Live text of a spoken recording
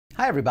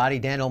Hi everybody,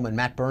 Dan Illman,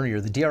 Matt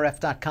Bernier, the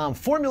DRF.com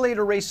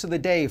Formulator Race of the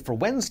Day for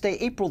Wednesday,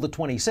 April the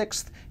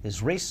 26th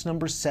is race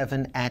number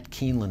 7 at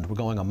Keeneland. We're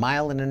going 1 1/8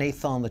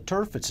 miles on the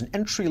turf. It's an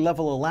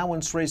entry-level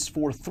allowance race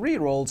for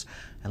 3-year-olds.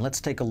 And let's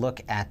take a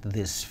look at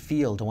this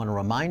field. I want to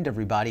remind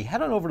everybody,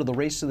 head on over to the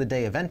Race of the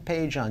Day event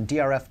page on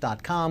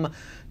DRF.com,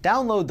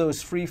 download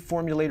those free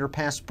Formulator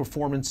past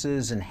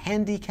performances and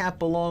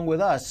handicap along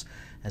with us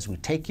as we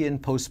take you in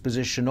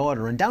post-position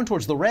order. And down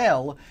towards the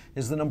rail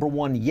is the number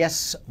 1,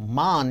 Yes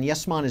Man.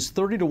 Yes Man is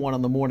 30-1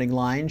 on the morning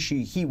line.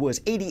 He was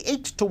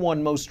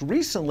 88-1 most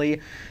recently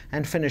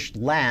and finished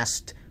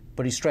last,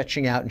 but he's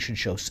stretching out and should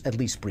show at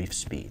least brief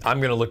speed. I'm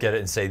going to look at it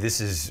and say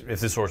if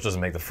this horse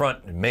doesn't make the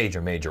front,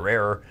 major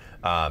error.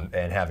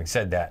 And having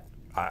said that,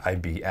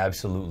 I'd be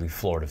absolutely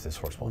floored if this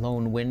horse won.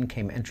 Lone Win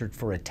came entered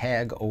for a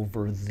tag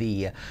over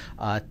the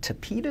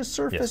Tapeta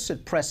surface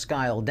at Presque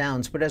Isle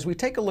Downs. But as we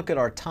take a look at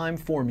our time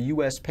form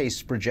U.S.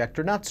 pace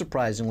projector, not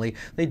surprisingly,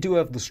 they do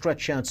have the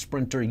stretch out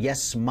sprinter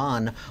Yes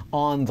Man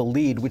on the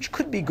lead, which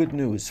could be good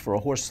news for a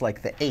horse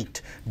like the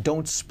 8,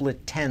 Don't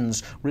Split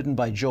Tens, ridden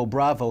by Joe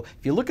Bravo.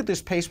 If you look at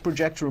this pace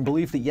projector and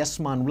believe that Yes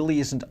Man really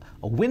isn't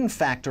a win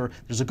factor,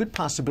 there's a good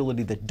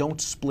possibility that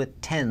Don't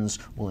Split Tens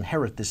will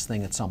inherit this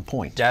thing at some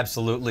point.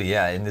 Absolutely,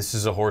 yeah. And this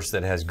is a horse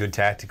that has good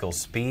tactical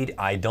speed.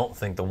 I don't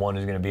think the 1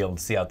 is going to be able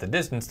to see out the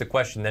distance. The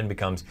question then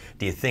becomes,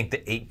 do you think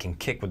the 8 can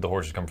kick with the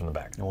horses come from the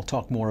back? And we'll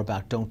talk more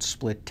about Don't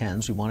Split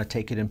Tens. We want to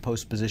take it in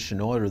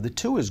post-position order. The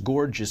 2 is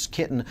Gorgeous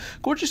Kitten.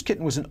 Gorgeous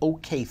Kitten was an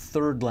okay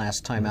third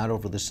last time out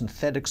over the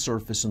synthetic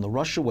surface in the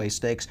Rushaway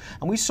Stakes.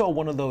 And we saw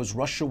one of those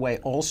Rushaway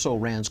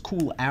also-rans,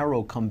 Cool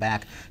Arrow, come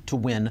back to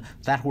win.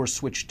 That horse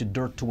switched to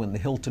dirt to win the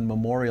Hilton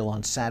Memorial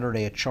on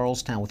Saturday at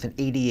Charlestown with an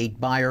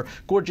 88 buyer.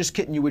 Gorgeous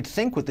Kitten, you would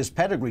think with this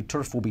pedigree,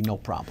 turf will be no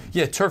problem.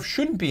 Yeah, turf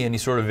shouldn't be any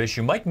sort of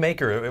issue. Mike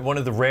Maker, one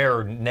of the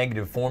rare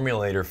negative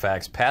formulator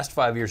facts, past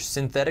 5 years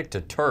synthetic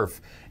to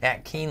turf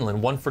at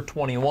Keeneland, 1 for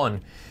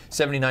 21,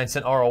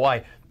 79-cent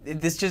ROI.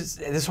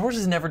 This horse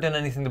has never done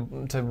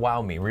anything to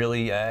wow me,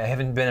 really. I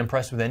haven't been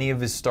impressed with any of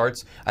his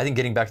starts. I think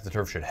getting back to the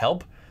turf should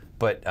help,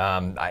 but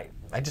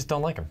I just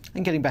don't like him.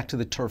 And getting back to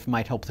the turf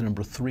might help the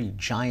number 3,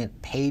 Giant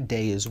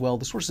Payday, as well.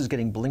 This horse is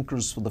getting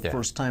blinkers for the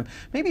first time,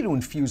 maybe to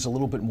infuse a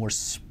little bit more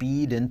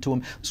speed into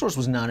him. This horse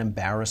was not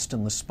embarrassed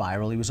in the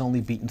Spiral. He was only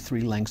beaten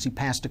 3 lengths. He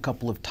passed a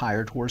couple of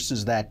tired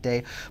horses that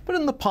day. But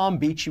in the Palm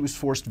Beach, he was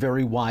forced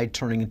very wide,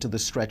 turning into the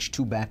stretch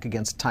 2 back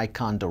against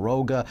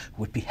Ticonderoga,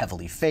 who would be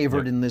heavily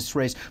favored in this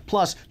race.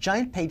 Plus,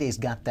 Giant Payday's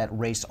got that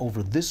race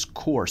over this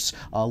course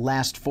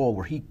last fall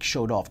where he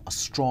showed off a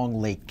strong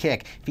late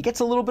kick. If he gets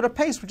a little bit of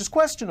pace, which is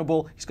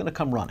questionable, he's going to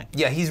come running.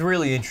 Yeah, he's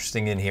really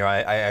interesting in here.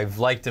 I've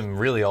liked him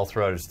really all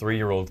throughout his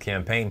 3-year-old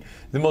campaign.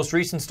 The most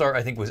recent start,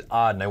 I think, was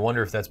odd, and I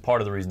wonder if that's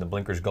part of the reason the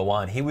blinkers go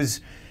on. He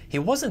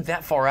wasn't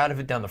that far out of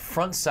it down the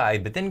front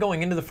side, but then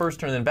going into the first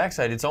turn and then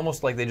backside, it's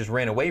almost like they just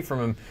ran away from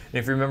him. And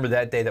if you remember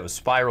that day, that was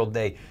Spiral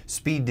Day,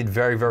 speed did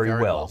very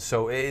well.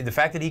 So the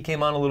fact that he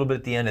came on a little bit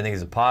at the end, I think,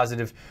 is a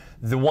positive.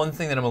 The one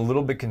thing that I'm a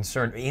little bit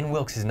concerned, Ian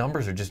Wilkes, his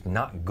numbers are just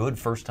not good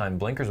first-time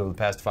blinkers over the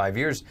past 5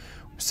 years.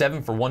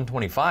 7 for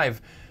 125.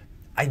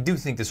 I do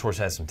think this horse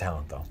has some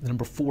talent, though. The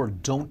number 4,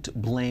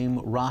 Don't Blame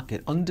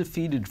Rocket,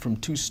 undefeated from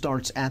 2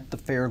 starts at the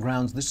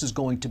fairgrounds. This is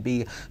going to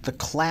be the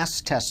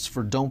class tests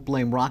for Don't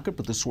Blame Rocket,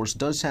 but this horse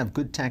does have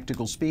good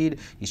tactical speed.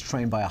 He's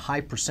trained by a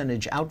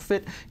high-percentage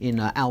outfit in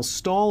Al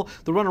Stall.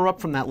 The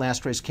runner-up from that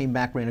last race came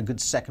back, ran a good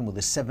second with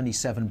a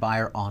 77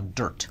 buyer on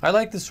dirt. I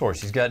like this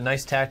horse. He's got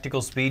nice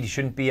tactical speed. He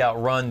shouldn't be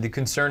outrun. The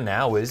concern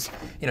now is,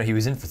 he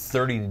was in for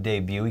 30 to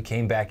debut. He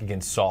came back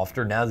against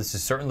softer. Now this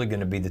is certainly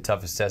going to be the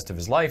toughest test of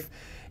his life.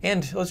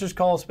 And let's just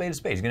call a spade a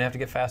spade. He's going to have to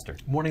get faster.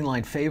 Morning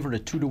line favorite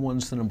at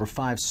 2-1's the number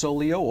 5,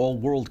 Solio. All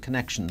World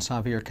Connections,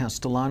 Javier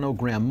Castellano,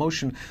 Graham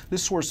Motion.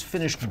 This horse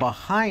finished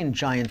behind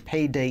Giant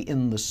Payday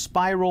in the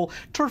Spiral.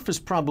 Turf is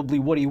probably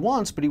what he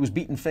wants, but he was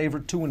beaten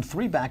favorite 2 and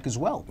 3 back as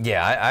well.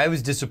 Yeah, I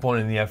was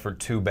disappointed in the effort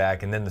 2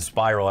 back, and then the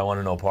Spiral, I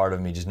want to know, part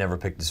of me just never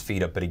picked his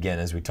feet up. But again,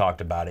 as we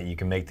talked about it, you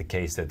can make the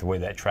case that the way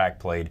that track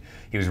played,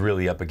 he was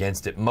really up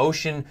against it.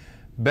 Motion,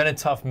 been a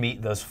tough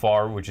meet thus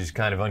far, which is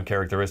kind of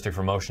uncharacteristic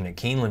for Motion at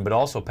Keeneland, but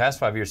also past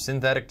 5 years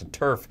synthetic to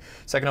turf.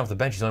 Second off the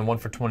bench, he's only 1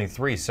 for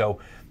 23. So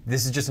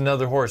this is just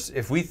another horse.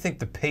 If we think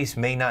the pace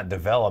may not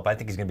develop, I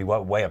think he's going to be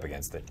way up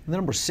against it. The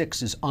number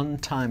 6 is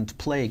Untimed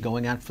Play,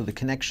 going out for the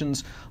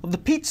connections of the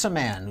Pizza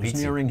Man, who's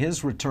nearing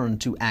his return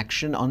to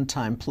action.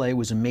 Untimed Play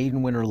was a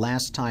maiden winner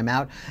last time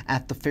out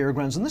at the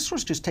fairgrounds, and this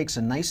horse just takes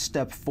a nice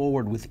step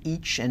forward with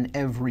each and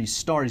every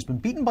start. He's been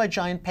beaten by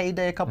Giant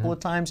Payday a couple of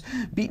times,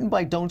 beaten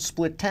by Don't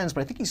Split Tens,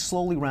 but I think he's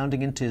slowly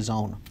rounding into his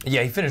own.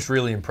 Yeah, he finished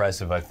really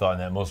impressive, I thought, in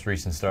that most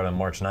recent start on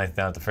March 9th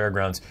down at the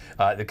fairgrounds.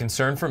 The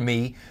concern for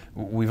me,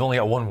 we've only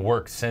got 1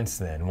 work since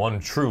then, 1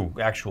 true,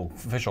 actual,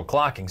 official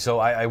clocking. So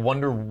I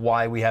wonder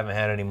why we haven't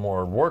had any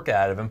more work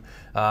out of him.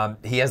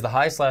 He has the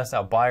highest last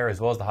out buyer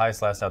as well as the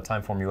highest last out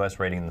time form US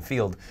rating in the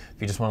field.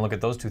 If you just want to look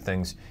at those two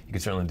things, you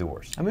could certainly do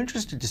worse. I'm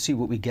interested to see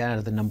what we get out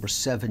of the number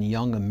 7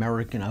 Young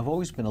American. I've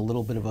always been a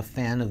little bit of a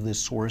fan of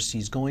this horse.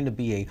 He's going to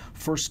be a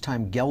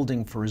first-time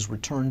gelding for his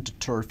return to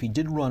turf. He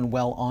did run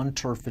well on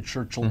turf at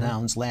Churchill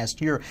Downs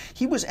last year.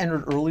 He was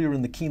entered earlier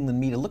in the Keeneland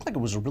meet. It looked like it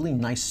was a really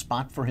nice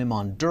spot for him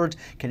on dirt.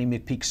 Kenny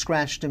McPeak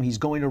scratched him. He's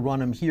going to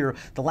run him here.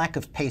 The lack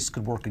of pace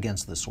could work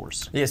against this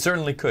horse. Yeah, it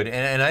certainly could.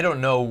 And I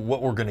don't know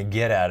what we're going to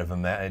get out of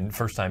him in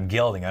first-time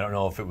gelding. I don't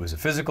know if it was a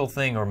physical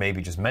thing or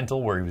maybe just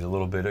mental, where he was a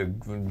little bit of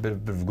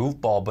a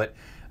goofball. But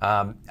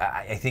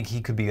I think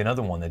he could be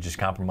another one that just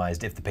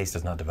compromised if the pace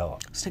does not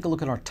develop. Let's take a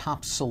look at our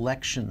top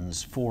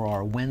selections for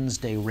our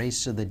Wednesday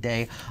race of the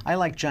day. I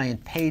like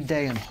Giant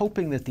Payday. I'm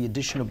hoping that the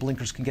addition of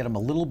blinkers can get him a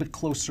little bit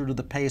closer to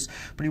the pace,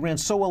 but he ran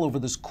so well over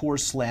this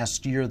course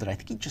last year that I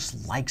think he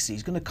just likes it.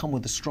 He's going to come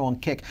with a strong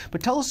kick.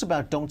 But tell us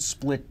about Don't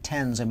Split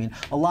Tens. I mean,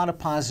 a lot of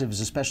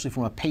positives, especially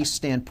from a pace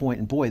standpoint,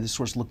 and boy, this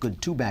horse looked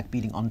good two-back,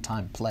 beating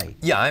Untimed Play.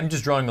 Yeah, I'm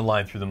just drawing the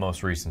line through the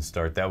most recent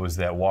start. That was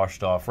that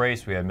washed-off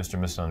race. We had Mr.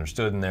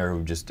 Misunderstood in there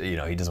who just, you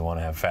know, he doesn't want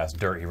to have fast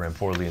dirt. He ran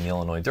poorly in the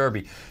Illinois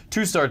Derby.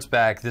 2 starts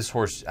back, this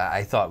horse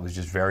I thought was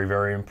just very,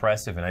 very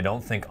impressive, and I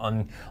don't think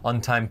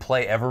Untimed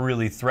Play ever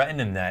really threatened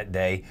him that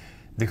day.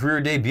 The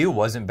career debut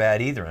wasn't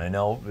bad either, and I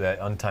know that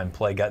Untimed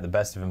Play got the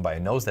best of him by a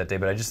nose that day,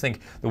 but I just think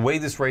the way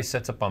this race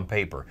sets up on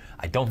paper,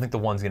 I don't think the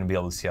 1's going to be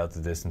able to see out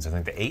the distance. I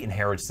think the 8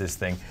 inherits this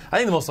thing. I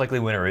think the most likely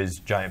winner is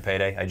Giant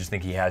Payday. I just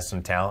think he has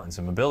some talent and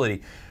some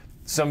ability.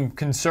 Some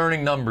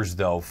concerning numbers,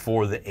 though,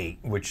 for the 8,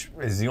 which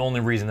is the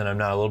only reason that I'm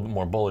not a little bit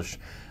more bullish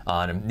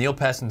on him. Neil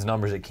Pessin's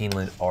numbers at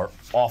Keeneland are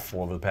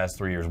awful over the past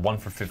 3 years. 1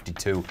 for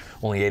 52,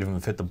 only 8 of them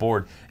have hit the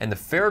board. And the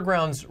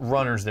Fairgrounds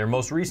runners, their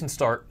most recent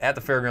start at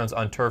the Fairgrounds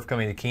on turf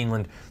coming to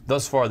Keeneland,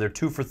 thus far they're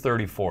 2 for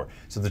 34.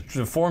 So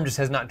the form just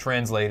has not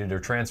translated or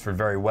transferred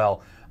very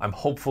well. I'm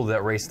hopeful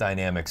that race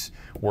dynamics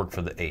work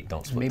for the 8.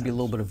 Don't Split Maybe Tens. A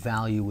little bit of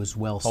value as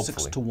well.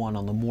 Hopefully. 6 to 1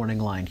 on the morning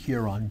line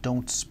here on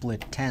Don't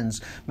Split Tens.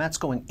 Matt's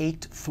going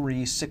 8,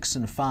 3, 6,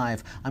 and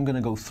 5. I'm going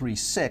to go 3,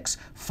 6,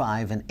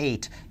 5, and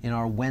 8 in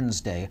our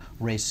Wednesday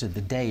race of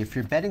the day. If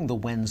you're betting the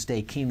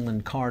Wednesday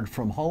Keeneland card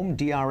from home,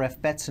 DRF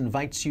Bets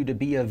invites you to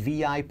be a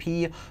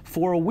VIP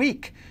for a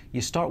week. You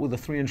start with a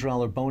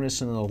 $300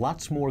 bonus, and there are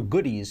lots more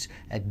goodies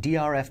at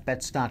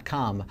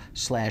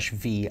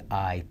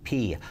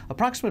drfbets.com/VIP.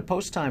 Approximate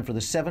post time for the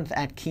 7th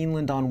at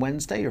Keeneland on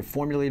Wednesday. Your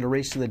formulator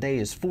race of the day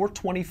is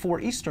 4:24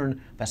 Eastern.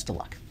 Best of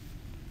luck.